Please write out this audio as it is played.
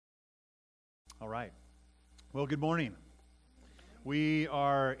All right. Well, good morning. We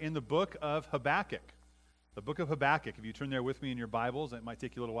are in the book of Habakkuk. The book of Habakkuk. If you turn there with me in your Bibles, it might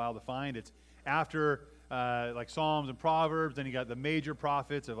take you a little while to find. It's after like Psalms and Proverbs. Then you got the major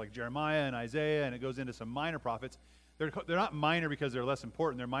prophets of like Jeremiah and Isaiah, and it goes into some minor prophets. They're not minor because they're less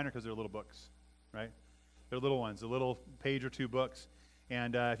important. They're minor because they're little books, right? They're little ones, a little page or two books.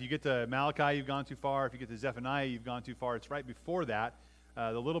 And if you get to Malachi, you've gone too far. If you get to Zephaniah, you've gone too far. It's right before that,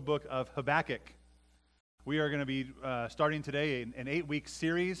 the little book of Habakkuk. We are going to be starting today an 8-week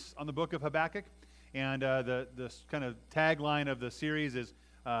series on the book of Habakkuk. And the kind of tagline of the series is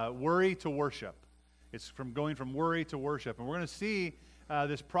worry to worship. It's going from worry to worship. And we're going to see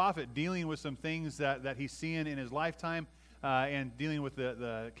this prophet dealing with some things that he's seeing in his lifetime and dealing with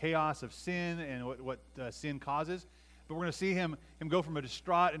the chaos of sin and what sin causes. But we're going to see him go from a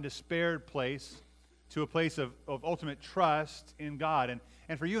distraught and despaired place to a place of ultimate trust in God.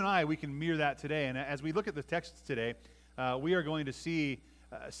 And for you and I, we can mirror that today. And as we look at the text today, we are going to see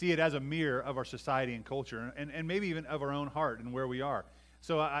it as a mirror of our society and culture, and maybe even of our own heart and where we are.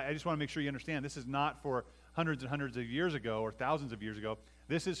 So I just want to make sure you understand, this is not for hundreds and hundreds of years ago or thousands of years ago.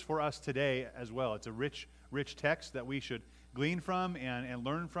 This is for us today as well. It's a rich text that we should glean from and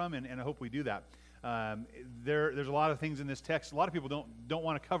learn from, and I hope we do that. There's a lot of things in this text. A lot of people don't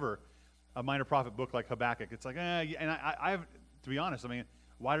want to cover a minor prophet book like Habakkuk. It's like, and I have, to be honest, I mean,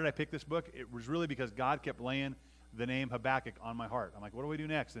 why did I pick this book? It was really because God kept laying the name Habakkuk on my heart. I'm like, what do we do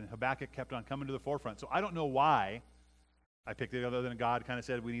next? And Habakkuk kept on coming to the forefront. So I don't know why I picked it, other than God kind of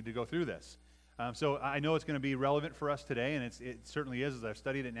said we need to go through this. So I know it's going to be relevant for us today, and it certainly is as I've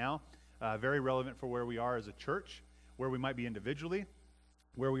studied it now. Very relevant for where we are as a church, where we might be individually,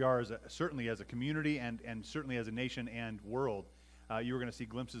 where we are certainly as a community, and certainly as a nation and world. You were going to see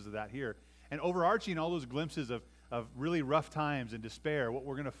glimpses of that here. And overarching all those glimpses of really rough times and despair, what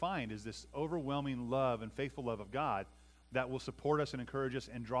we're going to find is this overwhelming love and faithful love of God that will support us and encourage us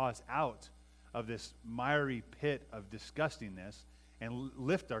and draw us out of this miry pit of disgustingness and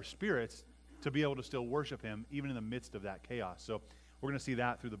lift our spirits to be able to still worship Him even in the midst of that chaos. So we're going to see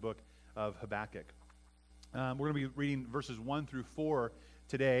that through the book of Habakkuk. We're going to be reading verses 1 through 4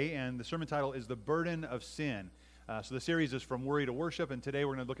 today, and the sermon title is The Burden of Sin. So the series is From Worry to Worship, and today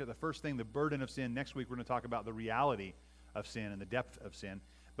we're going to look at the first thing, the burden of sin. Next week we're going to talk about the reality of sin and the depth of sin.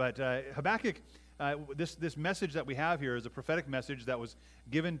 But Habakkuk, this message that we have here is a prophetic message that was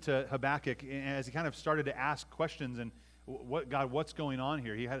given to Habakkuk as he kind of started to ask questions and what's going on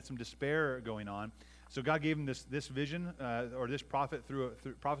here? He had some despair going on. So God gave him this vision, or this prophet through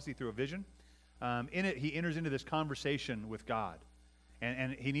prophecy through a vision. In it, he enters into this conversation with God,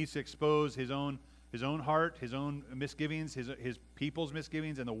 and he needs to expose his own heart, his own misgivings, his people's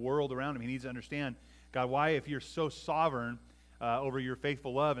misgivings, and the world around him. He needs to understand, God, why, if you're so sovereign over your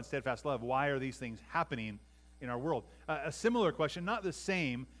faithful love and steadfast love, why are these things happening in our world? A similar question, not the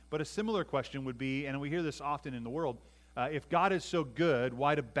same, but a similar question would be, and we hear this often in the world, if God is so good,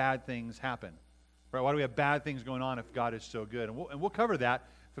 why do bad things happen? Right? Why do we have bad things going on if God is so good? And we'll cover that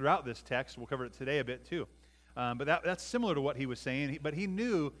throughout this text. We'll cover it today a bit too. But that's similar to what he was saying. But he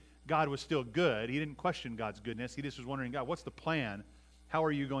knew God was still good. He didn't question God's goodness. He just was wondering, God, what's the plan? How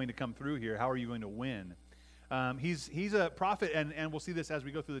are you going to come through here? How are you going to win? He's a prophet, and we'll see this as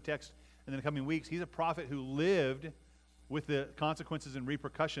we go through the text in the coming weeks. He's a prophet who lived with the consequences and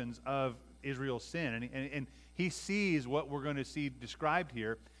repercussions of Israel's sin. And he sees what we're going to see described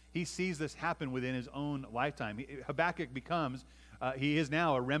here. He sees this happen within his own lifetime. Habakkuk becomes, he is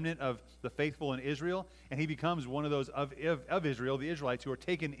now a remnant of the faithful in Israel, and he becomes one of those of Israel, the Israelites, who are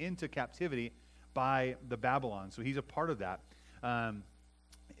taken into captivity by the Babylon. So he's a part of that.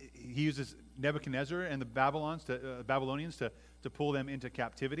 He uses Nebuchadnezzar and the Babylonians to pull them into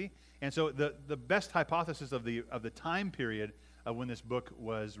captivity. And so the best hypothesis of the time period of when this book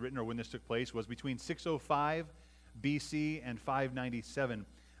was written, or when this took place, was between 605 BC and 597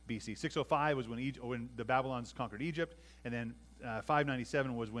 BC. 605 was when the Babylons conquered Egypt, and then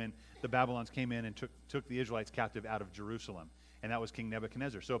 597 was when the Babylons came in and took the Israelites captive out of Jerusalem, and that was King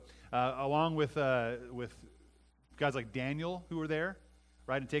Nebuchadnezzar. So along with guys like Daniel who were there,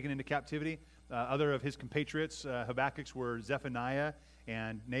 right, and taken into captivity, other of his compatriots, Habakkuk's, were Zephaniah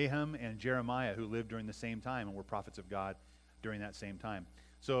and Nahum and Jeremiah, who lived during the same time and were prophets of God during that same time.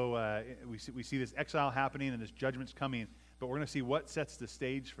 So we see this exile happening and this judgment's coming, but we're going to see what sets the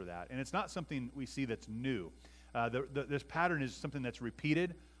stage for that. And it's not something we see that's new. This pattern is something that's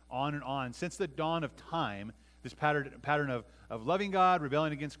repeated on and on since the dawn of time. This pattern of loving God,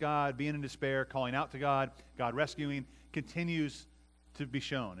 rebelling against God, being in despair, calling out to God, God rescuing, continues to be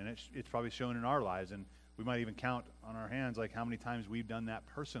shown. And it's probably shown in our lives. And We might even count on our hands like how many times we've done that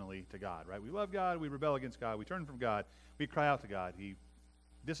personally to God, right? We love God, we rebel against God, we turn from God, we cry out to God, He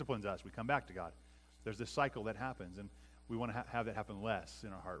disciplines us, we come back to God. There's this cycle that happens, and we want to have that happen less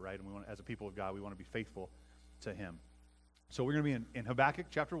in our heart, right? And we want, as a people of God, we want to be faithful to Him. So we're going to be in Habakkuk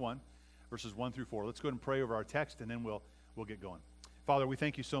chapter 1, verses 1 through 4. Let's go ahead and pray over our text, and then we'll get going. Father, we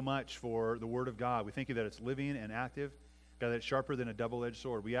thank you so much for the Word of God. We thank you that it's living and active, God, that it's sharper than a double-edged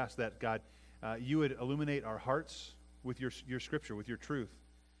sword. We ask that, God, you would illuminate our hearts with your Scripture, with your truth.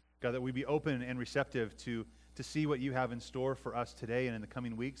 God, that we be open and receptive to see what you have in store for us today and in the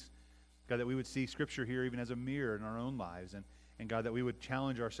coming weeks. God, that we would see Scripture here even as a mirror in our own lives. And God, that we would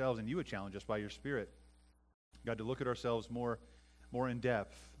challenge ourselves and you would challenge us by your Spirit. God, to look at ourselves more in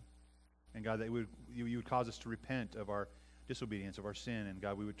depth. And God, that you would cause us to repent of our disobedience, of our sin. And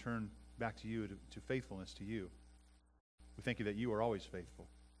God, we would turn back to you, to faithfulness to you. We thank you that you are always faithful.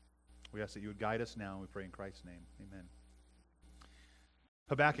 We ask that you would guide us now, and we pray in Christ's name. Amen.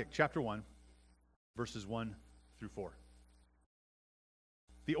 Habakkuk chapter 1, verses 1 through 4.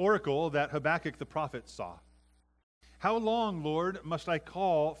 The oracle that Habakkuk the prophet saw. How long, Lord, must I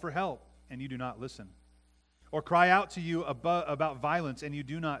call for help, and you do not listen? Or cry out to you about violence, and you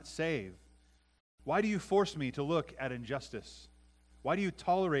do not save? Why do you force me to look at injustice? Why do you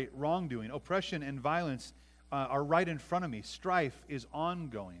tolerate wrongdoing? Oppression and violence are right in front of me. Strife is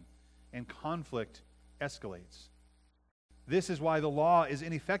ongoing, and conflict escalates. This is why the law is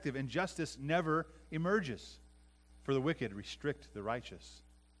ineffective, and justice never emerges. For the wicked restrict the righteous.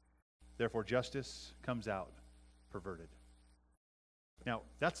 Therefore, justice comes out perverted. Now,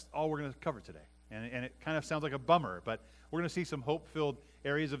 that's all we're going to cover today. And it kind of sounds like a bummer, but we're going to see some hope-filled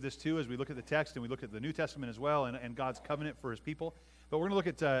areas of this too as we look at the text and we look at the New Testament as well and God's covenant for His people. But we're going to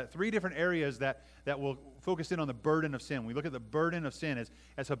look at three different areas that will focus in on the burden of sin. We look at the burden of sin.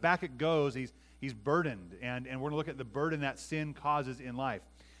 As Habakkuk goes, he's burdened, and we're going to look at the burden that sin causes in life.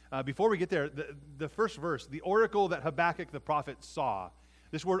 Before we get there, the first verse, the oracle that Habakkuk the prophet saw.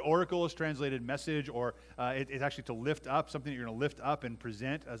 This word oracle is translated message, or it's actually to lift up, something that you're going to lift up and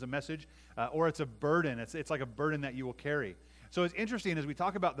present as a message, or it's a burden. It's like a burden that you will carry. So it's interesting as we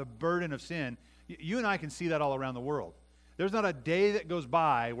talk about the burden of sin, you and I can see that all around the world. There's not a day that goes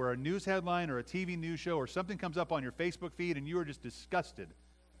by where a news headline or a TV news show or something comes up on your Facebook feed and you are just disgusted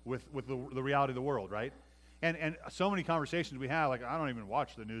with the reality of the world, right? And so many conversations we have, like, I don't even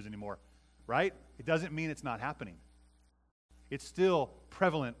watch the news anymore, right? It doesn't mean it's not happening. It's still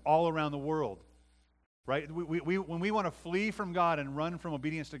prevalent all around the world, right? When we want to flee from God and run from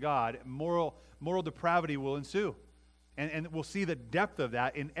obedience to God, moral depravity will ensue. And we'll see the depth of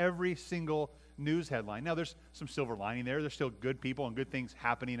that in every single news headline. Now, there's some silver lining there. There's still good people and good things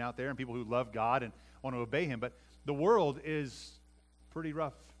happening out there and people who love God and want to obey Him. But the world is pretty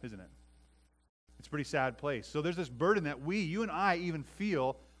rough, isn't it? It's a pretty sad place. So there's this burden that you and I even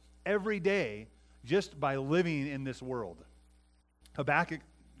feel every day just by living in this world. Habakkuk,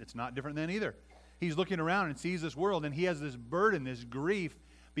 it's not different than either. He's looking around and sees this world, and he has this burden, this grief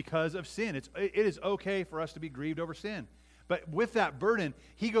because of sin. It is okay for us to be grieved over sin. But with that burden,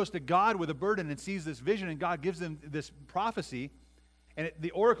 he goes to God with a burden and sees this vision, and God gives him this prophecy, and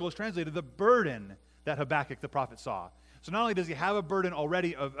the oracle is translated the burden that Habakkuk the prophet saw. So not only does he have a burden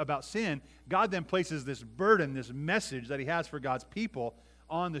already about sin, God then places this burden, this message that he has for God's people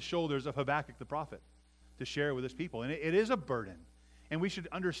on the shoulders of Habakkuk the prophet to share with his people. And it is a burden. And we should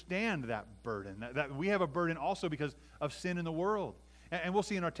understand that burden, that we have a burden also because of sin in the world. And we'll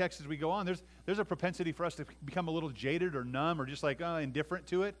see in our text as we go on, there's a propensity for us to become a little jaded or numb or just like indifferent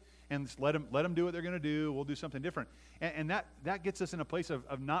to it and just let them do what they're going to do. We'll do something different. And that gets us in a place of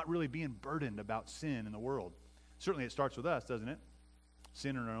not really being burdened about sin in the world. Certainly it starts with us, doesn't it?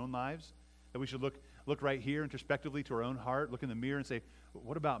 Sin in our own lives. That we should look right here introspectively to our own heart, look in the mirror and say,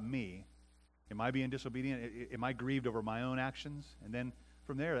 what about me? Am I being disobedient? Am I grieved over my own actions? And then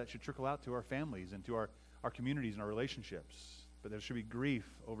from there, that should trickle out to our families and to our communities and our relationships. But there should be grief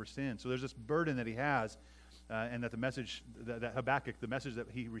over sin. So there's this burden that he has, and that the message, that Habakkuk, the message that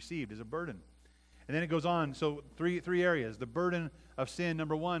he received is a burden. And then it goes on, so three areas. The burden of sin,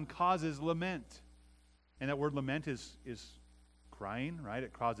 number one, causes lament. And that word lament is crying, right?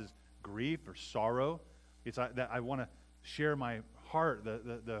 It causes grief or sorrow. It's that I want to share my heart,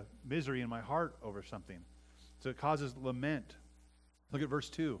 the misery in my heart over something. So it causes lament. Look at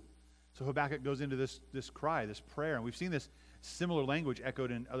verse 2. So Habakkuk goes into this cry, this prayer. And we've seen this similar language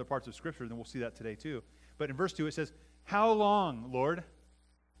echoed in other parts of Scripture, and we'll see that today too. But in verse 2 it says, how long, Lord?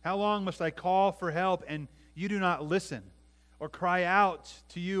 How long must I call for help and you do not listen? Or cry out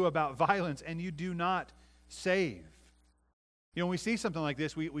to you about violence and you do not save? You know, when we see something like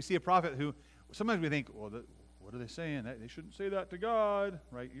this, we see a prophet who sometimes we think, well, what are they saying? They shouldn't say that to God,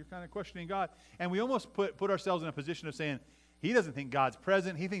 right? You're kind of questioning God. And we almost put ourselves in a position of saying, he doesn't think God's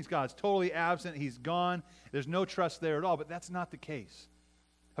present. He thinks God's totally absent. He's gone. There's no trust there at all. But that's not the case.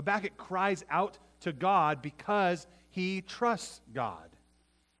 Habakkuk cries out to God because he trusts God.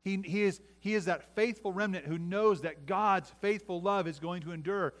 He is that faithful remnant who knows that God's faithful love is going to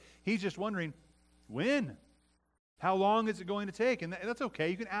endure. He's just wondering, when? How long is it going to take? And that's okay.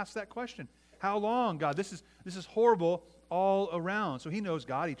 You can ask that question. How long, God? This is horrible all around. So he knows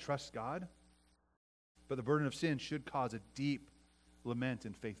God. He trusts God. But the burden of sin should cause a deep lament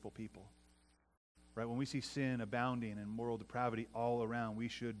in faithful people. Right? When we see sin abounding and moral depravity all around, we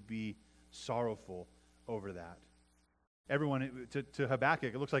should be sorrowful over that. Everyone, to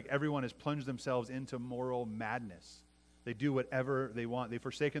Habakkuk, it looks like everyone has plunged themselves into moral madness. They do whatever they want. They've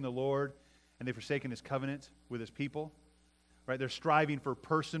forsaken the Lord, and they've forsaken His covenant with His people. Right? They're striving for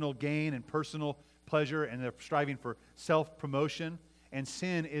personal gain and personal pleasure, and they're striving for self-promotion, and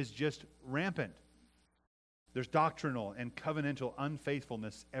sin is just rampant. There's doctrinal and covenantal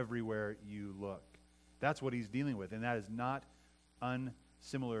unfaithfulness everywhere you look. That's what he's dealing with, and that is not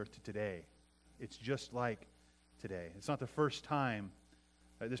unsimilar to today. It's just like today. It's not the first time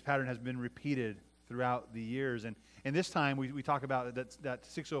this pattern has been repeated throughout the years. And this time, we talk about that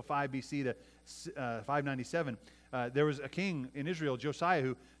 605 BC to 597, there was a king in Israel, Josiah,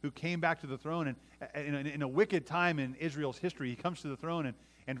 who came back to the throne, and in a wicked time in Israel's history, he comes to the throne,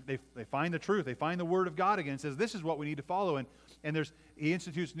 and they find the truth. They find the word of God again. It says, this is what we need to follow. And he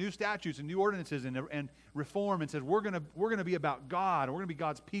institutes new statutes and new ordinances and reform, and says, we're gonna be about God, and we're gonna be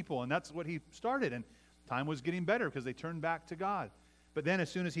God's people. And that's what he started. And time was getting better because they turned back to God. But then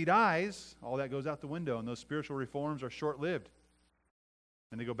as soon as he dies, all that goes out the window, and those spiritual reforms are short-lived.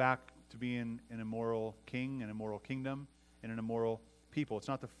 And they go back to being an immoral king, an immoral kingdom, and an immoral people. It's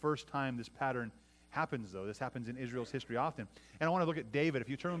not the first time this pattern happens, though. This happens in Israel's history often. And I want to look at David. If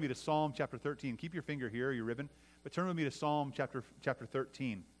you turn with me to Psalm chapter 13, keep your finger here, your ribbon, but turn with me to Psalm chapter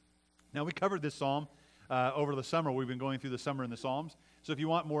 13. Now, we covered this psalm over the summer. We've been going through the summer in the Psalms. So if you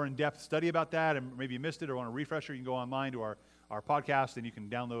want more in-depth study about that, and maybe you missed it or want a refresher, you can go online to our podcast, and you can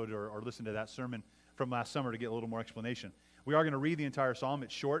download or listen to that sermon from last summer to get a little more explanation. We are going to read the entire psalm.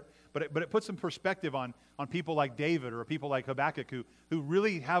 It's short, but it puts some perspective on people like David or people like Habakkuk who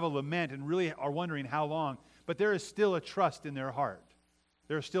really have a lament and really are wondering how long, but there is still a trust in their heart.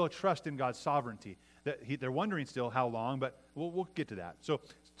 There is still a trust in God's sovereignty. They're wondering still how long, but we'll get to that. So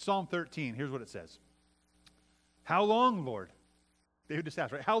Psalm 13, here's what it says. How long, Lord? David just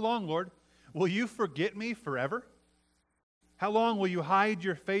asked, right? How long, Lord, will you forget me forever? How long will you hide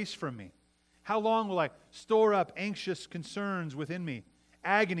your face from me? How long will I store up anxious concerns within me,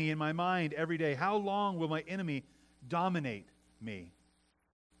 agony in my mind every day? How long will my enemy dominate me?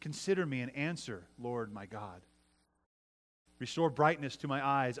 Consider me and answer, Lord my God. Restore brightness to my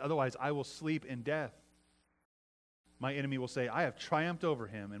eyes, otherwise I will sleep in death. My enemy will say, I have triumphed over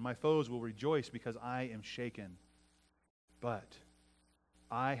him, and my foes will rejoice because I am shaken. But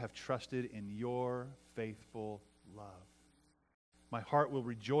I have trusted in your faithful love. My heart will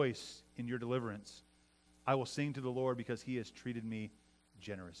rejoice in your deliverance. I will sing to the Lord because he has treated me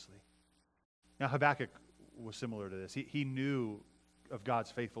generously. Now, Habakkuk was similar to this. He knew of God's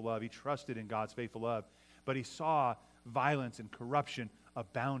faithful love. He trusted in God's faithful love. But he saw violence and corruption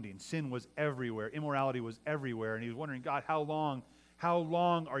abounding. Sin was everywhere. Immorality was everywhere. And he was wondering, God, how long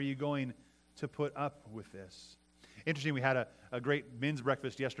are you going to put up with this? Interesting, we had a great men's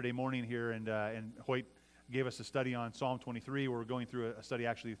breakfast yesterday morning here, and Hoyt gave us a study on Psalm 23. We're going through a study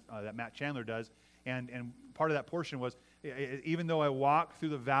actually that Matt Chandler does. And part of that portion was, even though I walk through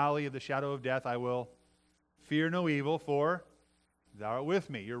the valley of the shadow of death, I will fear no evil, for thou art with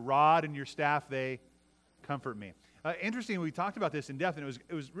me. Your rod and your staff, they comfort me. Interesting, we talked about this in depth, and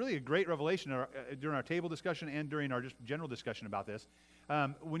it was really a great revelation during our table discussion and during our just general discussion about this.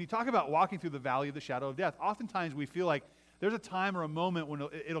 When you talk about walking through the valley of the shadow of death, oftentimes we feel like there's a time or a moment when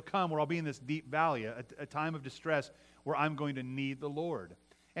it'll come where I'll be in this deep valley, a time of distress where I'm going to need the Lord.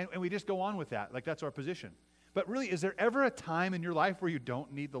 And we just go on with that, like that's our position. But really, is there ever a time in your life where you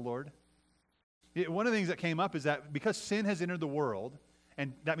don't need the Lord? One of the things that came up is that because sin has entered the world,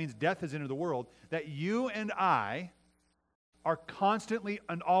 and that means death has entered the world, that you and I are constantly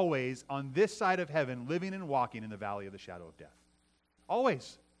and always on this side of heaven living and walking in the valley of the shadow of death.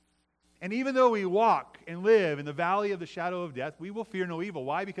 Always. And even though we walk and live in the valley of the shadow of death, we will fear no evil.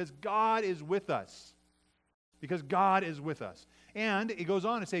 Why? Because God is with us. Because God is with us. And it goes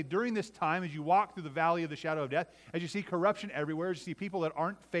on to say, during this time, as you walk through the valley of the shadow of death, as you see corruption everywhere, as you see people that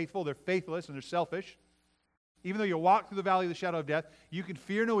aren't faithful, they're faithless and they're selfish, Even though you walk through the valley of the shadow of death, you can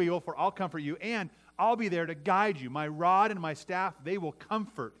fear no evil, for I'll comfort you, and I'll be there to guide you. My rod and my staff, they will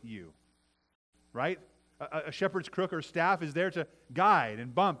comfort you. Right? A shepherd's crook or staff is there to guide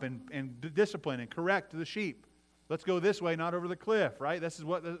and bump and discipline and correct the sheep. Let's go this way, not over the cliff, right? This is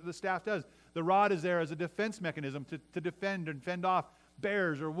what the staff does. The rod is there as a defense mechanism to defend and fend off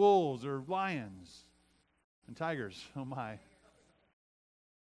bears or wolves or lions and tigers. Oh my.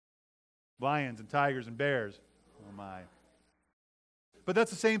 Lions and tigers and bears. Oh my. But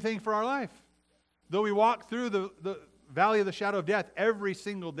that's the same thing for our life. Though we walk through the valley of the shadow of death, every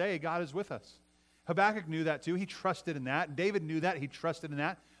single day God is with us. Habakkuk knew that too. He trusted in that. David knew that. He trusted in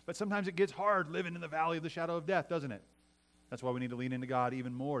that. But sometimes it gets hard living in the valley of the shadow of death, doesn't it? That's why we need to lean into God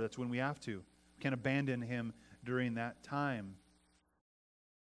even more. That's when we have to. We can't abandon Him during that time.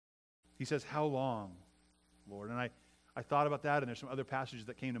 He says, how long, Lord? And I thought about that, and there's some other passages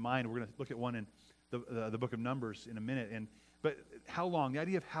that came to mind. We're going to look at one in the book of Numbers in a minute. But how long? The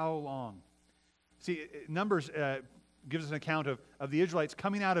idea of how long. See, Numbers gives us an account of the Israelites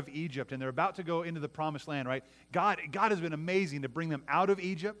coming out of Egypt, and they're about to go into the promised land, right? God has been amazing to bring them out of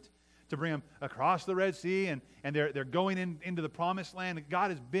Egypt, to bring them across the Red Sea, and they're going into the promised land. God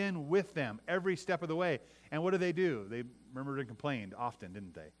has been with them every step of the way. And what do? They murmured and complained often,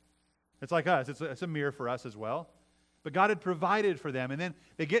 didn't they? It's like us. It's a mirror for us as well. But God had provided for them, and then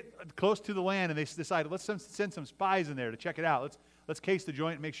they get close to the land, and they decide, let's send some spies in there to check it out. Let's case the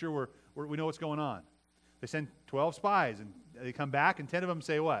joint and make sure we know what's going on. They send 12 spies, and they come back, and 10 of them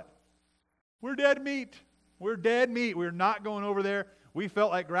say what? We're dead meat. We're dead meat. We're not going over there. We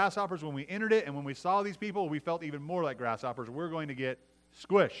felt like grasshoppers when we entered it, and when we saw these people, we felt even more like grasshoppers. We're going to get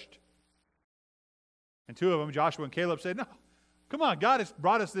squished. And 2 of them, Joshua and Caleb, said, no, come on, God has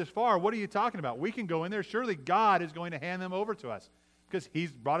brought us this far. What are you talking about? We can go in there. Surely God is going to hand them over to us because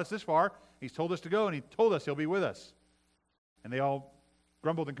He's brought us this far. He's told us to go, and He told us He'll be with us. And they all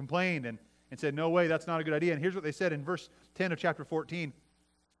grumbled and complained and said, no way, that's not a good idea. And here's what they said in verse 10 of chapter 14.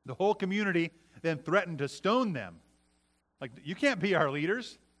 The whole community then threatened to stone them. Like, you can't be our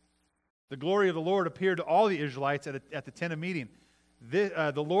leaders. The glory of the Lord appeared to all the Israelites at the tent of meeting.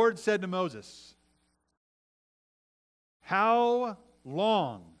 The Lord said to Moses, how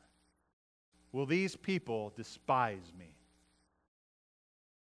long will these people despise me?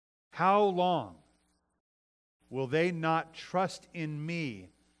 How long will they not trust in me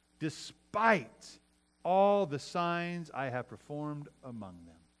despite all the signs I have performed among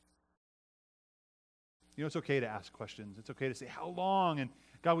them? You know, it's okay to ask questions. It's okay to say, how long? And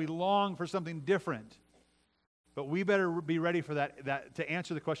God, we long for something different. But we better be ready for that to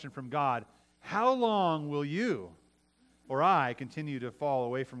answer the question from God. How long will you or I continue to fall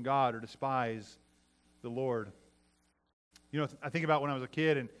away from God or despise the Lord? You know, I think about when I was a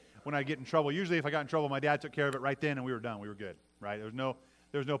kid and when I get in trouble. Usually if I got in trouble, my dad took care of it right then and we were done. We were good, right? There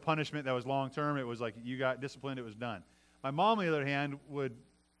was no punishment that was long-term. It was like you got disciplined, it was done. My mom, on the other hand, would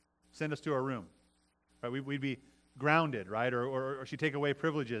send us to our room. Right? We'd be grounded, right? Or she'd take away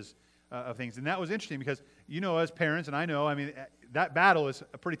privileges of things. And that was interesting because, you know, as parents, and I know, I mean, that battle is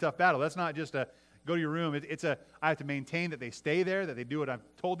a pretty tough battle. That's not just a go to your room. I have to maintain that they stay there, that they do what I've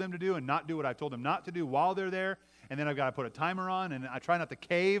told them to do and not do what I've told them not to do while they're there. And then I've got to put a timer on, and I try not to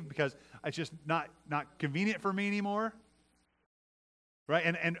cave because it's just not convenient for me anymore. Right?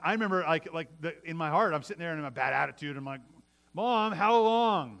 And I remember in my heart, I'm sitting there in a bad attitude. I'm like, Mom, how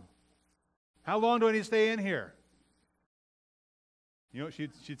long? How long do I need to stay in here? You know what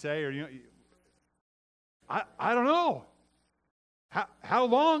she'd say? Or, you know, I don't know. How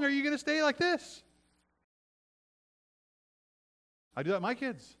long are you going to stay like this? I do that with my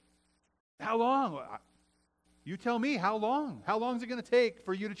kids. How long? You tell me how long. How long is it going to take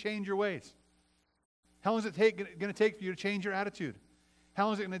for you to change your ways? How long is it going to take for you to change your attitude? How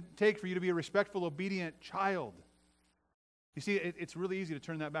long is it going to take for you to be a respectful, obedient child? You see, it's really easy to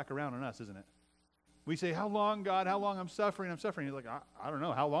turn that back around on us, isn't it? We say, how long, God? How long? I'm suffering. You're like, I don't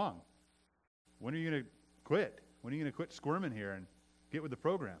know. How long? When are you going to quit? When are you going to quit squirming here and get with the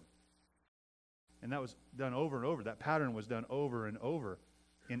program? And that was done over and over. That pattern was done over and over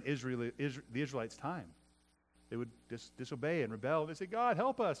in the Israelites' time. They would disobey and rebel. They say, God,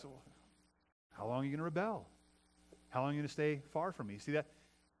 help us. Well, how long are you going to rebel? How long are you going to stay far from me? See, that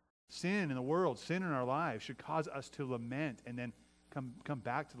sin in the world, sin in our lives should cause us to lament and then come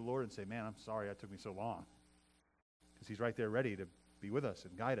back to the Lord and say, man, I'm sorry it took me so long. Because He's right there ready to be with us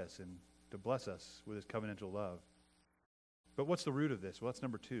and guide us and to bless us with His covenantal love. But what's the root of this? Well, that's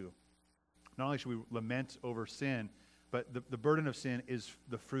number 2. Not only should we lament over sin, but the burden of sin is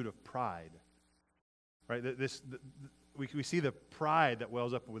the fruit of pride. Right? We see the pride that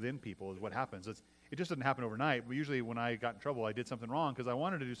wells up within people is what happens. it just doesn't happen overnight. But usually when I got in trouble, I did something wrong because I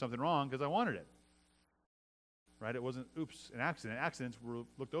wanted to do something wrong because I wanted it. Right? It wasn't, an accident. Accidents were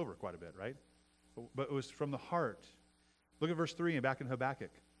looked over quite a bit, right? But it was from the heart. Look at verse 3 and back in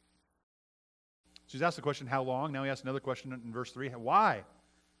Habakkuk. So he's asked the question, how long? Now he asks another question in verse 3. Why?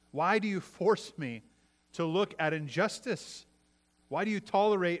 Why do you force me to look at injustice? Why do you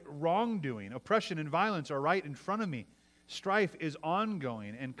tolerate wrongdoing? Oppression and violence are right in front of me. Strife is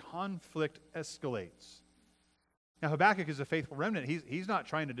ongoing and conflict escalates. Now Habakkuk is a faithful remnant. He's not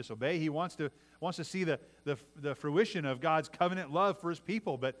trying to disobey. He wants to see the fruition of God's covenant love for his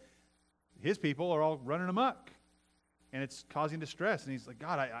people, but his people are all running amok. And it's causing distress. And he's like,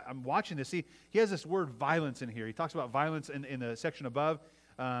 God, I'm watching this. See, he has this word violence in here. He talks about violence in the section above.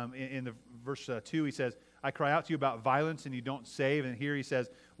 In the verse 2, he says, I cry out to you about violence and you don't save. And here he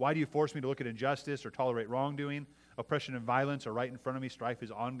says, why do you force me to look at injustice or tolerate wrongdoing? Oppression and violence are right in front of me. Strife is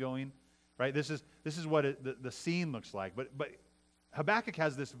ongoing. Right? This is what the scene looks like. But Habakkuk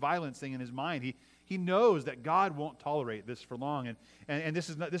has this violence thing in his mind. He knows that God won't tolerate this for long. And this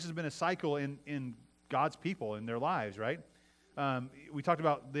has been a cycle in God's people in their lives, right? We talked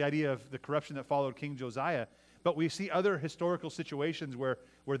about the idea of the corruption that followed King Josiah, but we see other historical situations where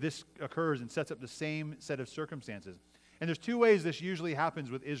this occurs and sets up the same set of circumstances. And there's two ways this usually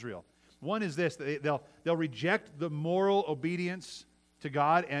happens with Israel. One is this: they'll reject the moral obedience to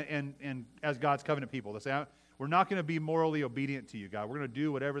God and as God's covenant people. They'll say, we're not going to be morally obedient to you, God. We're going to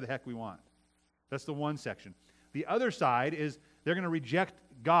do whatever the heck we want. That's the one section. The other side is they're going to reject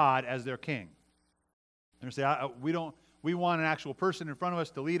God as their king. They're going to say, we want an actual person in front of us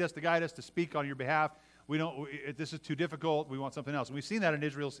to lead us, to guide us, to speak on your behalf. This is too difficult. We want something else. And we've seen that in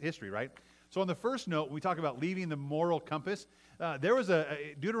Israel's history, right? So on the first note, when we talk about leaving the moral compass, there was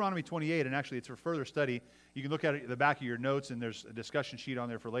a Deuteronomy 28, and actually it's for further study. You can look at it at the back of your notes, and there's a discussion sheet on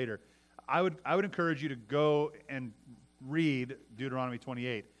there for later. I would encourage you to go and read Deuteronomy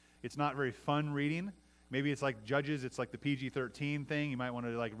 28. It's not very fun reading. Maybe it's like Judges. It's like the PG-13 thing. You might want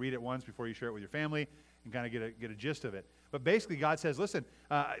to read it once before you share it with your family and kind of get a gist of it. But basically, God says, listen,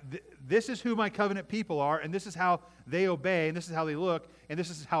 this is who my covenant people are, and this is how they obey, and this is how they look, and this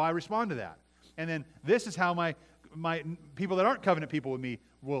is how I respond to that. And then this is how my people that aren't covenant people with me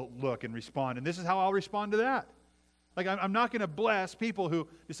will look and respond, and this is how I'll respond to that. I'm not going to bless people who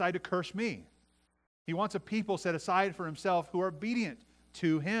decide to curse me. He wants a people set aside for himself who are obedient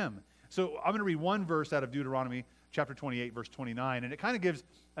to him. So I'm going to read one verse out of Deuteronomy chapter 28, verse 29, and it kind of gives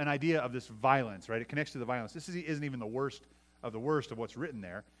an idea of this violence, right? It connects to the violence. This isn't even the worst of what's written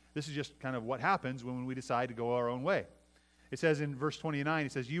there. This is just kind of what happens when we decide to go our own way. It says in verse 29,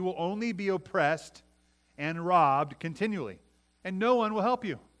 it says, you will only be oppressed and robbed continually, and no one will help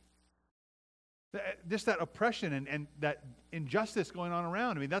you. Just that oppression and that injustice going on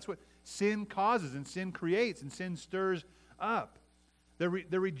around. I mean, that's what sin causes and sin creates and sin stirs up. They're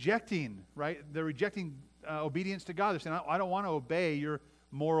rejecting, right? They're rejecting obedience to God. They're saying, I don't want to obey your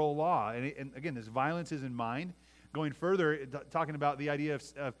moral law. And again, this violence is in mind. Going further, talking about the idea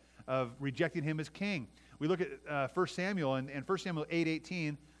of rejecting him as king. We look at 1 Samuel, and 1 Samuel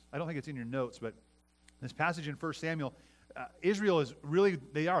 8:18. I don't think it's in your notes, but this passage in 1 Samuel, Israel is really,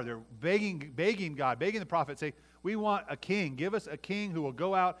 they're begging God, begging the prophet, say, we want a king. Give us a king who will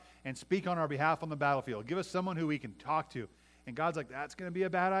go out and speak on our behalf on the battlefield. Give us someone who we can talk to. And God's like, that's going to be a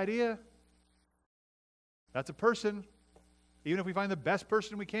bad idea. That's a person. Even if we find the best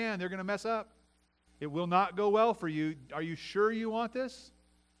person we can, they're going to mess up. It will not go well for you. Are you sure you want this?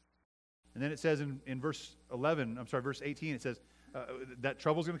 And then it says in verse 18, it says that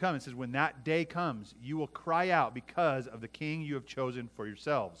trouble's going to come. It says, when that day comes, you will cry out because of the king you have chosen for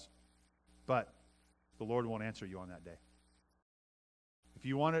yourselves. But the Lord won't answer you on that day. If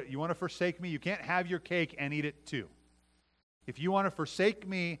you want to forsake me, you can't have your cake and eat it too. If you want to forsake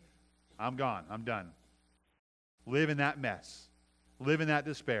me, I'm gone. I'm done. Live in that mess. Live in that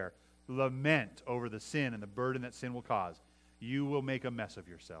despair. Lament over the sin and the burden that sin will cause. You will make a mess of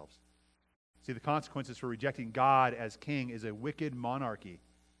yourselves. See, the consequences for rejecting God as king is a wicked monarchy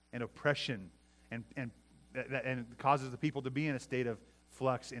and oppression and causes the people to be in a state of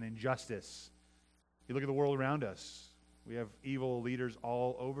flux and injustice. You look at the world around us. We have evil leaders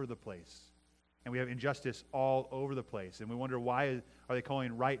all over the place. And we have injustice all over the place. And we wonder, why are they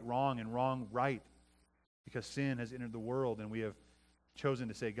calling right wrong and wrong right? Because sin has entered the world, and we have chosen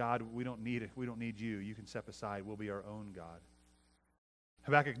to say, God, we don't need it. We don't need you. You can step aside. We'll be our own God.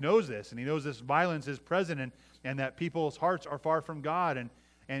 Habakkuk knows this, and he knows this violence is present, and that people's hearts are far from God.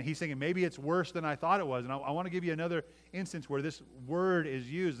 And he's thinking, maybe it's worse than I thought it was. And I want to give you another instance where this word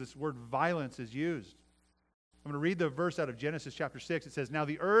is used. This word violence is used. I'm going to read the verse out of Genesis chapter 6. It says, now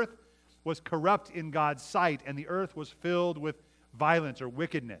the earth was corrupt in God's sight, and the earth was filled with violence or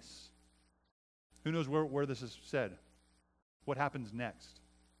wickedness. Who knows where this is said? What happens next?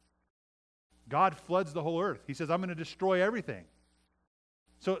 God floods the whole earth. He says, I'm going to destroy everything.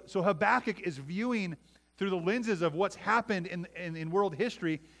 So Habakkuk is viewing through the lenses of what's happened in world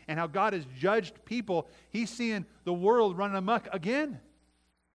history and how God has judged people. He's seeing the world running amok again.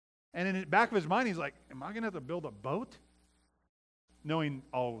 And in the back of his mind, he's like, am I going to have to build a boat? Knowing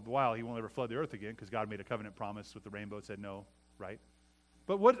all the while he won't ever flood the earth again because God made a covenant promise with the rainbow and said no, right?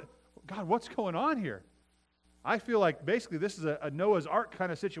 But what's going on here? I feel like basically this is a Noah's Ark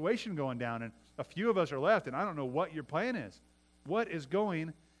kind of situation going down, and a few of us are left, and I don't know what your plan is. What is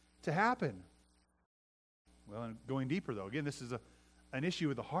going to happen? Well, and going deeper though, again, this is an issue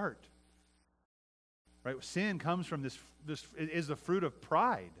with the heart. Right? Sin comes from this is the fruit of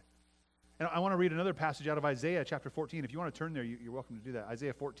pride. And I want to read another passage out of Isaiah chapter 14. If you want to turn there, you're welcome to do that.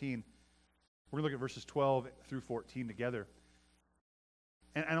 Isaiah 14. We're going to look at verses 12 through 14 together.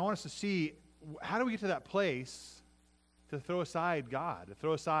 And I want us to see, how do we get to that place to throw aside God, to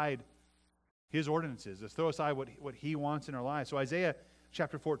throw aside His ordinances, to throw aside what He wants in our lives? So Isaiah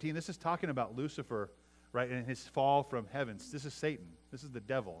chapter 14, this is talking about Lucifer, right, and his fall from heaven. This is Satan. This is the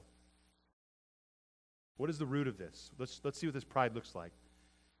devil. What is the root of this? Let's see what this pride looks like.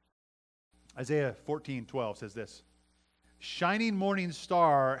 Isaiah 14:12 says this, shining morning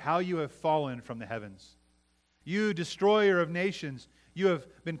star, how you have fallen from the heavens. You destroyer of nations, you have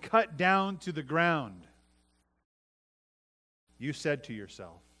been cut down to the ground. You said to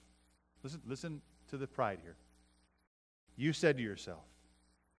yourself, listen to the pride here. You said to yourself,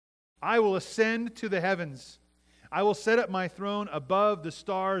 I will ascend to the heavens. I will set up my throne above the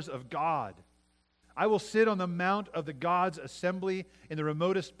stars of God. I will sit on the mount of the God's assembly in the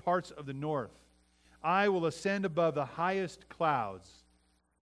remotest parts of the north. I will ascend above the highest clouds.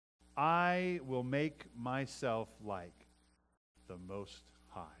 I will make myself like the Most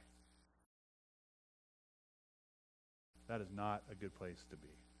High. That is not a good place to be.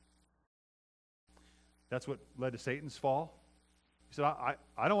 That's what led to Satan's fall. He said,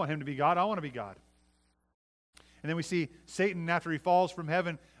 I don't want him to be God. I want to be God. And then we see Satan, after he falls from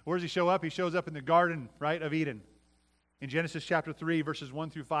heaven, where does he show up? He shows up in the garden, right, of Eden. In Genesis chapter 3, verses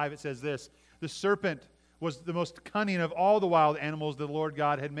 1 through 5, it says this, the serpent was the most cunning of all the wild animals the Lord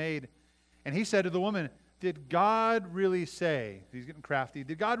God had made. And he said to the woman, did God really say, he's getting crafty,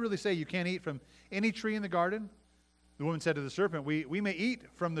 did God really say you can't eat from any tree in the garden? The woman said to the serpent, we may eat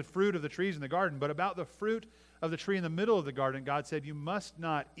from the fruit of the trees in the garden, but about the fruit of the tree in the middle of the garden, God said, you must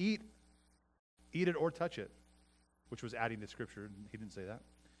not eat it or touch it, which was adding to Scripture. He didn't say that.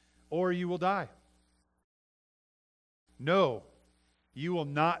 Or you will die. No, you will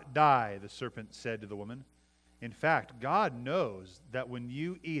not die, the serpent said to the woman. In fact, God knows that when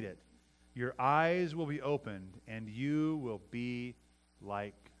you eat it, your eyes will be opened and you will be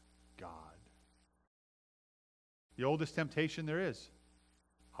like God. The oldest temptation there is.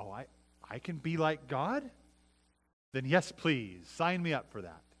 Oh, I can be like God? Then yes, please, sign me up for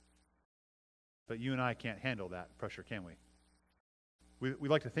that. But you and I can't handle that pressure, can we? We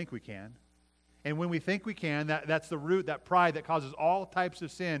like to think we can. And when we think we can, that's the root, that pride that causes all types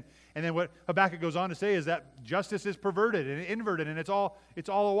of sin. And then what Habakkuk goes on to say is that justice is perverted and inverted, and it's all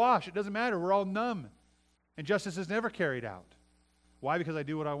awash. It doesn't matter. We're all numb. And justice is never carried out. Why? Because I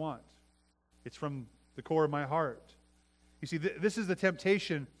do what I want. It's from the core of my heart. You see, this is the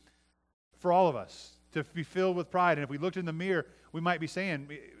temptation for all of us, to be filled with pride. And if we looked in the mirror, we might be saying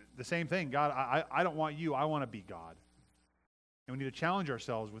the same thing. God, I don't want you. I want to be God. And we need to challenge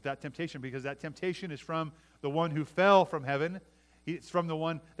ourselves with that temptation, because that temptation is from the one who fell from heaven. It's from the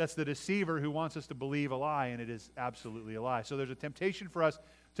one that's the deceiver who wants us to believe a lie, and it is absolutely a lie. So there's a temptation for us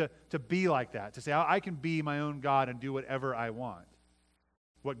to be like that, to say, I can be my own God and do whatever I want.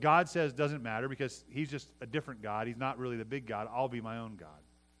 What God says doesn't matter because He's just a different God. He's not really the big God. I'll be my own God.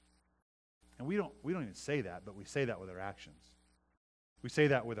 And we don't even say that, but we say that with our actions. We say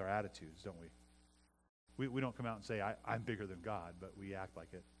that with our attitudes, don't we? We don't come out and say, I'm bigger than God, but we act like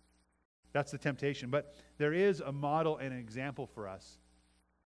it. That's the temptation. But there is a model and an example for us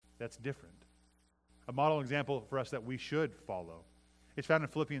that's different. A model and example for us that we should follow. It's found in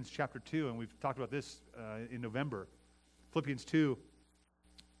Philippians chapter 2, and we've talked about this in November. Philippians 2,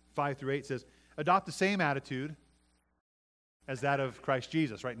 5 through 8 says, adopt the same attitude as that of Christ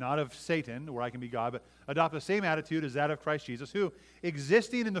Jesus, right? Not of Satan, where I can be God, but adopt the same attitude as that of Christ Jesus, who,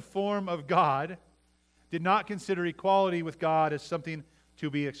 existing in the form of God, did not consider equality with God as something to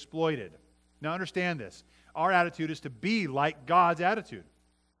be exploited. Now understand this. Our attitude is to be like God's attitude.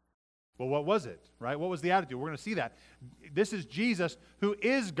 Well, what was it, right? What was the attitude? We're going to see that. This is Jesus, who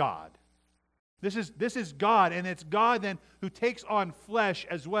is God. This is God, and it's God then who takes on flesh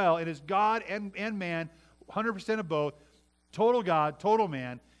as well. It is God and man, 100% of both, total God, total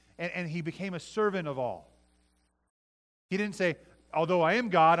man, and he became a servant of all. He didn't say, although I am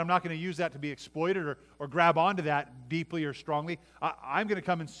God, I'm not going to use that to be exploited or grab onto that deeply or strongly. I'm going to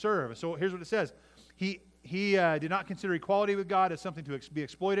come and serve. So here's what it says. He did not consider equality with God as something to be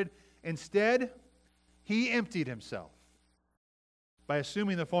exploited. Instead, he emptied himself by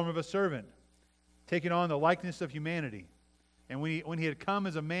assuming the form of a servant, taking on the likeness of humanity. And when he had come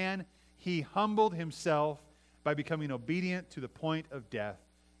as a man, he humbled himself by becoming obedient to the point of death,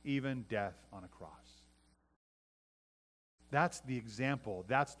 even death on a cross. That's the example,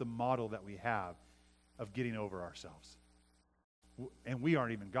 that's the model that we have of getting over ourselves. And we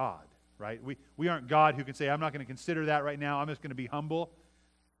aren't even God, right? We aren't God who can say, I'm not going to consider that right now, I'm just going to be humble.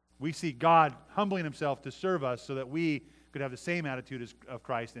 We see God humbling himself to serve us so that we could have the same attitude of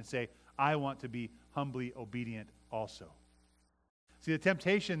Christ and say, I want to be humbly obedient also. See, the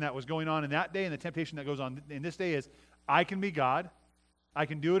temptation that was going on in that day and the temptation that goes on in this day is, I can be God. I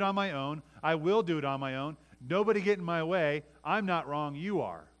can do it on my own. I will do it on my own. Nobody get in my way. I'm not wrong. You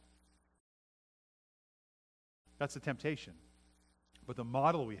are. That's the temptation. But the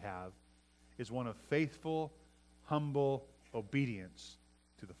model we have is one of faithful, humble obedience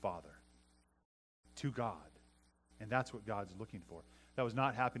to the Father, to God. And that's what God's looking for. That was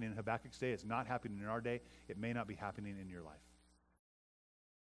not happening in Habakkuk's day. It's not happening in our day. It may not be happening in your life.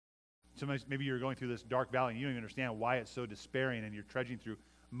 Sometimes maybe you're going through this dark valley and you don't even understand why it's so despairing and you're trudging through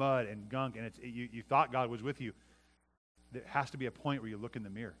mud and gunk and you thought God was with you. There has to be a point where you look in the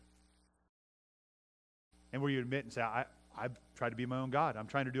mirror and where you admit and say, I've tried to be my own God. I'm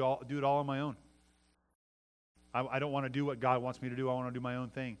trying to do it all on my own. I don't want to do what God wants me to do. I want to do my own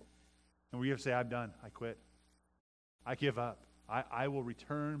thing. And where you have to say, I'm done. I quit. I give up. I will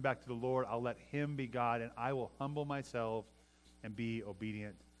return back to the Lord. I'll let him be God, and I will humble myself and be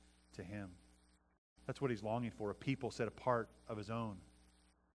obedient to him. That's what he's longing for, a people set apart of his own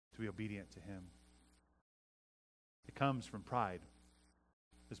to be obedient to him. It comes from pride.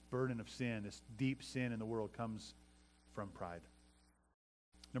 This burden of sin, this deep sin in the world comes from pride.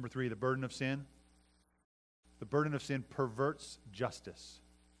 Number 3, the burden of sin. The burden of sin perverts justice.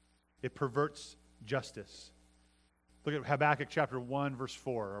 It perverts justice. Look at Habakkuk chapter 1, verse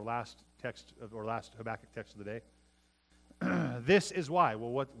 4, our last Habakkuk text of the day. This is why.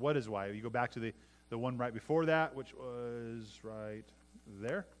 Well, what is why? You go back to the one right before that, which was right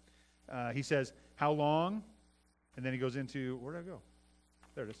there. He says, how long? And then he goes into, where did I go?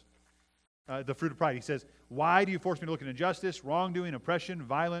 There it is. The fruit of pride. He says, why do you force me to look at injustice, wrongdoing, oppression,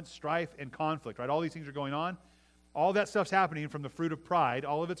 violence, strife, and conflict? Right? All these things are going on. All that stuff's happening from the fruit of pride.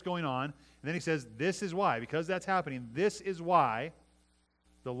 All of it's going on. And then he says, this is why. Because that's happening, this is why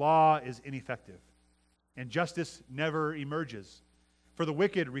the law is ineffective. And justice never emerges. For the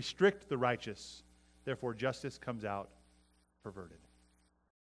wicked restrict the righteous. Therefore, justice comes out perverted.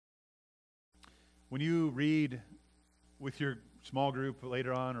 When you read with your small group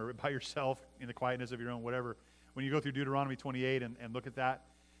later on or by yourself in the quietness of your own, whatever, when you go through Deuteronomy 28 and look at that,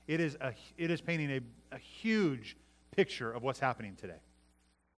 it is painting a huge picture of what's happening today.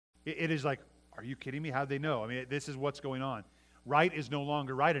 It is like, are you kidding me? How'd they know? I mean, this is what's going on. Right is no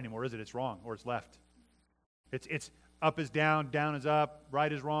longer right anymore, is it? It's wrong or it's left. It's up is down, down is up,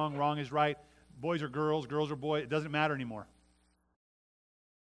 right is wrong is right. Boys are girls are boys. It doesn't matter anymore.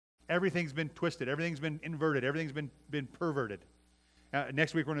 Everything's been twisted. Everything's been inverted. Everything's been perverted.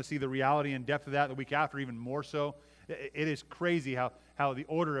 Next week we're going to see the reality and depth of that. The week after even more so. It is crazy how the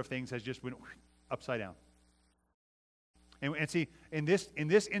order of things has just went upside down. And see, in this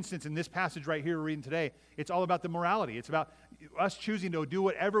instance, in this passage right here we're reading today, it's all about the morality. It's about us choosing to do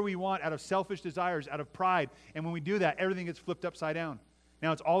whatever we want out of selfish desires, out of pride. And when we do that, everything gets flipped upside down.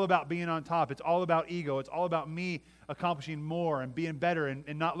 Now it's all about being on top. It's all about ego. It's all about me accomplishing more and being better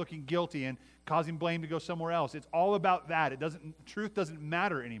and not looking guilty and causing blame to go somewhere else. It's all about that. Truth doesn't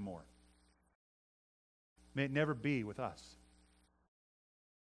matter anymore. May it never be with us.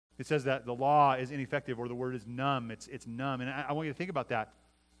 It says that the law is ineffective, or the word is numb. It's numb. And I want you to think about that.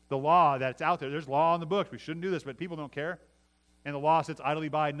 The law that's out there, there's law in the books. We shouldn't do this, but people don't care. And the law sits idly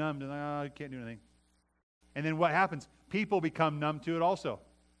by, numbed, and you can't do anything. And then what happens? People become numb to it also.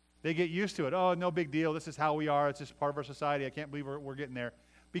 They get used to it. Oh, no big deal. This is how we are. It's just part of our society. I can't believe we're getting there.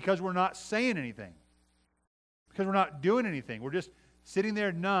 Because we're not saying anything. Because we're not doing anything. We're just sitting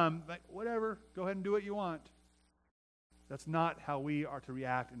there numb, like, whatever, go ahead and do what you want. That's not how we are to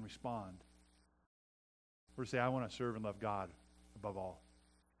react and respond. We're to say, I want to serve and love God above all.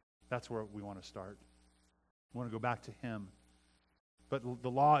 That's where we want to start. We want to go back to him. But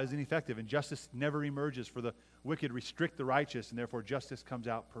the law is ineffective, and justice never emerges, for the wicked restrict the righteous, and therefore justice comes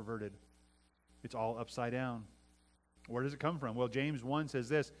out perverted. It's all upside down. Where does it come from? Well, James 1 says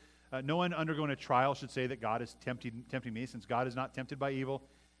this, no one undergoing a trial should say that God is tempting me, since God is not tempted by evil,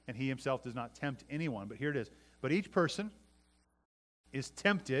 and he himself does not tempt anyone. But here it is. But each person is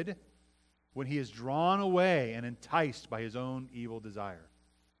tempted when he is drawn away and enticed by his own evil desire.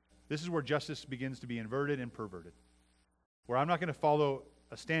 This is where justice begins to be inverted and perverted. Where I'm not going to follow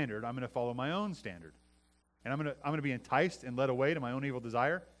a standard, I'm going to follow my own standard. And I'm going to be enticed and led away to my own evil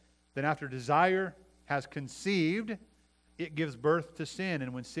desire. Then after desire has conceived, it gives birth to sin.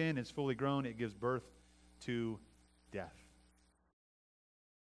 And when sin is fully grown, it gives birth to death.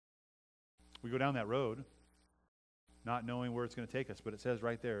 We go down that road, not knowing where it's going to take us, but it says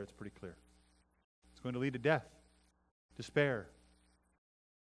right there, it's pretty clear. It's going to lead to death, despair,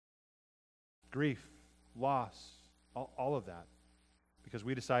 grief, loss, all of that, because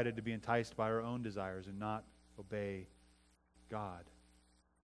we decided to be enticed by our own desires and not obey God.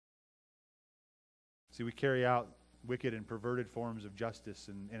 See, we carry out wicked and perverted forms of justice,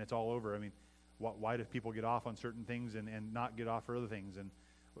 and it's all over. I mean, why do people get off on certain things and not get off for other things? And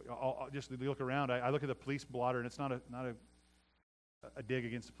just look around. I look at the police blotter, and it's not a dig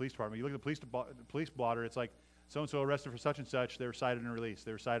against the police department. You look at the police blotter, it's like, so-and-so arrested for such and such, they were cited and released,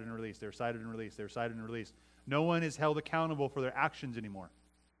 they were cited and released, they were cited and released, they were cited and released. No one is held accountable for their actions anymore.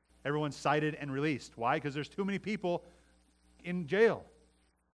 Everyone's cited and released. Why? Because there's too many people in jail.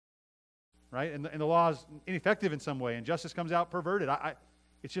 Right? And the law is ineffective in some way, and justice comes out perverted.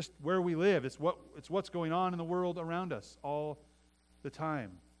 It's just where we live. It's what's going on in the world around us all the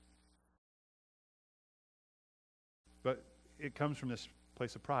time. But it comes from this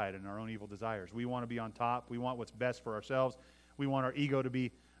place of pride and our own evil desires. We want to be on top. We want what's best for ourselves. We want our ego to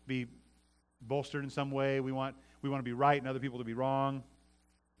be bolstered in some way. We want to be right and other people to be wrong.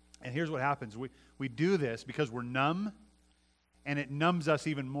 And here's what happens. We do this because we're numb, and it numbs us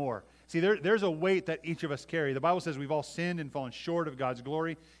even more. See, there's a weight that each of us carry. The Bible says we've all sinned and fallen short of God's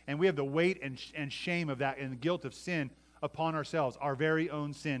glory, and we have the weight and shame of that and the guilt of sin upon ourselves, our very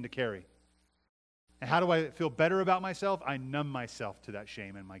own sin to carry. And how do I feel better about myself? I numb myself to that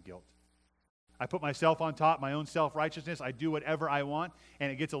shame and my guilt. I put myself on top, my own self-righteousness. I do whatever I want,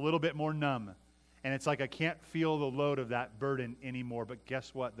 and it gets a little bit more numb. And it's like I can't feel the load of that burden anymore. But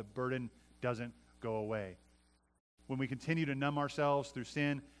guess what? The burden doesn't go away. When we continue to numb ourselves through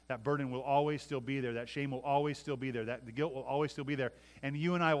sin, that burden will always still be there. That shame will always still be there. The guilt will always still be there. And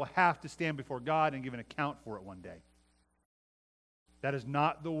you and I will have to stand before God and give an account for it one day. That is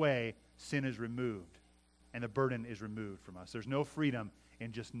not the way sin is removed and the burden is removed from us. There's no freedom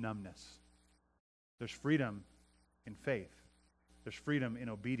in just numbness. There's freedom in faith. There's freedom in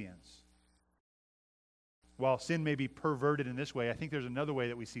obedience. While sin may be perverted in this way, I think there's another way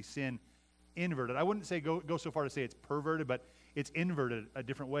that we see sin inverted. I wouldn't say go so far to say it's perverted, but it's inverted a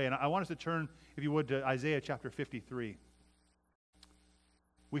different way. And I want us to turn, if you would, to Isaiah chapter 53.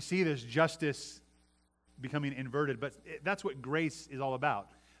 We see this justice becoming inverted, but that's what grace is all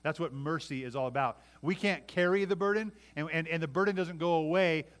about. That's what mercy is all about. We can't carry the burden, and the burden doesn't go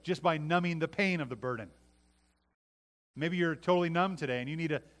away just by numbing the pain of the burden. Maybe you're totally numb today, and you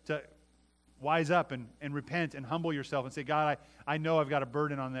need to wise up and repent and humble yourself and say, God, I know I've got a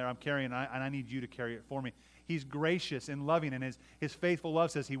burden on there I'm carrying, and I need you to carry it for me. He's gracious and loving, and his faithful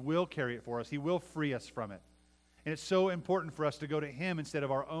love says He will carry it for us. He will free us from it. And it's so important for us to go to Him instead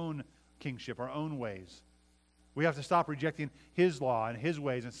of our own kingship, our own ways. We have to stop rejecting His law and His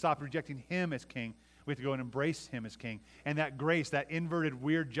ways and stop rejecting Him as King. We have to go and embrace Him as King. And that grace, that inverted,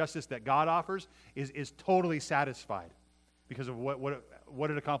 weird justice that God offers is totally satisfied because of what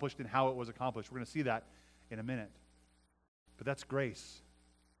it accomplished and how it was accomplished. We're going to see that in a minute. But that's grace.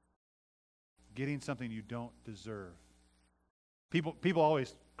 Getting something you don't deserve. People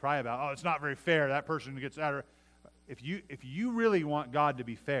always cry about, oh, it's not very fair. That person gets out. If you really want God to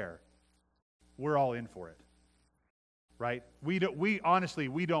be fair, we're all in for it. Right? We honestly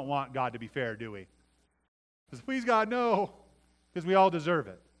don't want God to be fair, do we? Because please God, no. Because we all deserve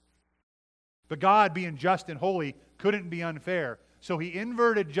it. But God, being just and holy, couldn't be unfair. So He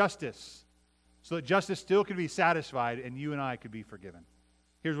inverted justice so that justice still could be satisfied and you and I could be forgiven.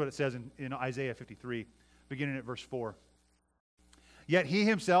 Here's what it says in Isaiah 53, beginning at verse 4. Yet He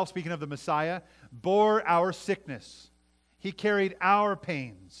Himself, speaking of the Messiah, bore our sickness. He carried our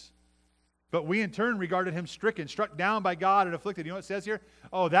pains. But we in turn regarded Him stricken, struck down by God and afflicted. You know what it says here?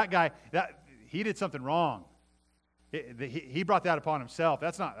 Oh, that guy, he did something wrong. He brought that upon Himself.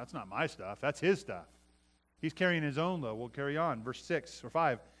 That's not my stuff. That's His stuff. He's carrying His own load. We'll carry on. Verse 6 or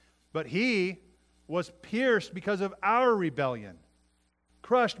 5. But He was pierced because of our rebellion.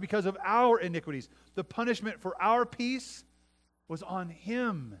 crushed because of our iniquities. The punishment for our peace was on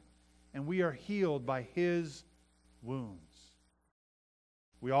him, and we are healed by his wounds.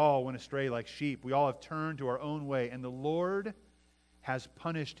 We all went astray like sheep. We all have turned to our own way, and the Lord has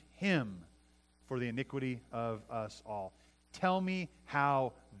punished him for the iniquity of us all. Tell me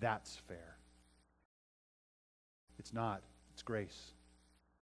how that's fair. It's not. It's grace.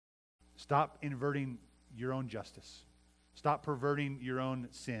 Stop inverting your own justice. Stop perverting your own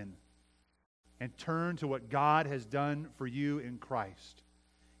sin. And turn to what God has done for you in Christ.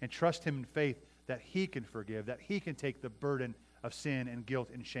 And trust him in faith that he can forgive, that he can take the burden of sin and guilt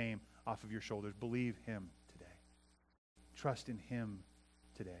and shame off of your shoulders. Believe him today. Trust in him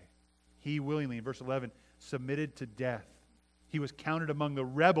today. He willingly, in verse 11, submitted to death. He was counted among the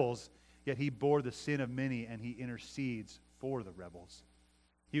rebels, yet he bore the sin of many, and he intercedes for the rebels.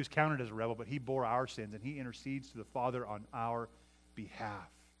 He was counted as a rebel, but he bore our sins, and he intercedes to the Father on our behalf.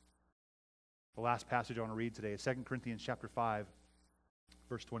 The last passage I want to read today is 2 Corinthians chapter 5,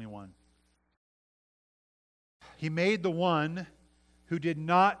 verse 21. He made the one who did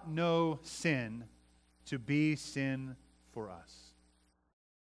not know sin to be sin for us.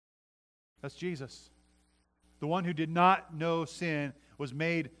 That's Jesus. The one who did not know sin was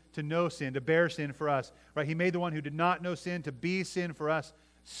made to know sin, to bear sin for us. Right? He made the one who did not know sin to be sin for us,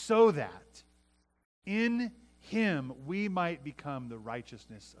 so that in him we might become the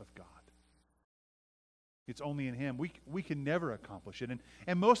righteousness of God. It's only in him. We can never accomplish it.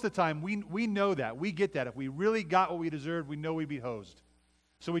 And most of the time, we know that. We get that. If we really got what we deserved, we know we'd be hosed.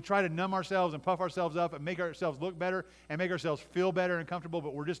 So we try to numb ourselves and puff ourselves up and make ourselves look better and make ourselves feel better and comfortable,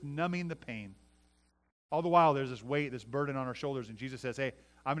 but we're just numbing the pain. All the while, there's this weight, this burden on our shoulders, and Jesus says, hey,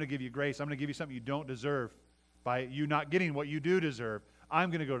 I'm going to give you grace. I'm going to give you something you don't deserve by you not getting what you do deserve. I'm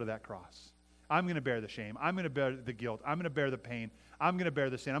going to go to that cross. I'm going to bear the shame. I'm going to bear the guilt. I'm going to bear the pain. I'm going to bear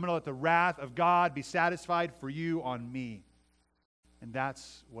the sin. I'm going to let the wrath of God be satisfied for you on me. And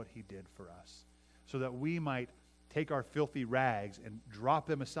that's what he did for us, so that we might take our filthy rags and drop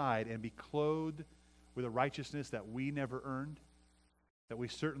them aside and be clothed with a righteousness that we never earned, that we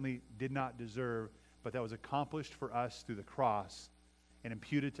certainly did not deserve, but that was accomplished for us through the cross and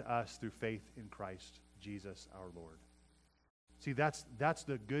imputed to us through faith in Christ Jesus our Lord. See, that's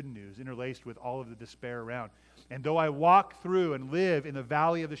the good news interlaced with all of the despair around. And though I walk through and live in the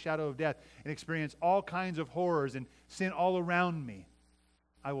valley of the shadow of death and experience all kinds of horrors and sin all around me,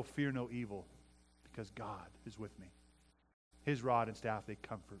 I will fear no evil because God is with me. His rod and staff, they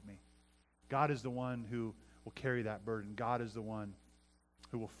comfort me. God is the one who will carry that burden. God is the one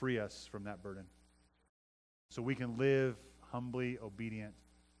who will free us from that burden, so we can live humbly obedient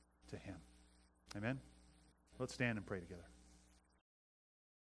to him. Amen? Let's stand and pray together.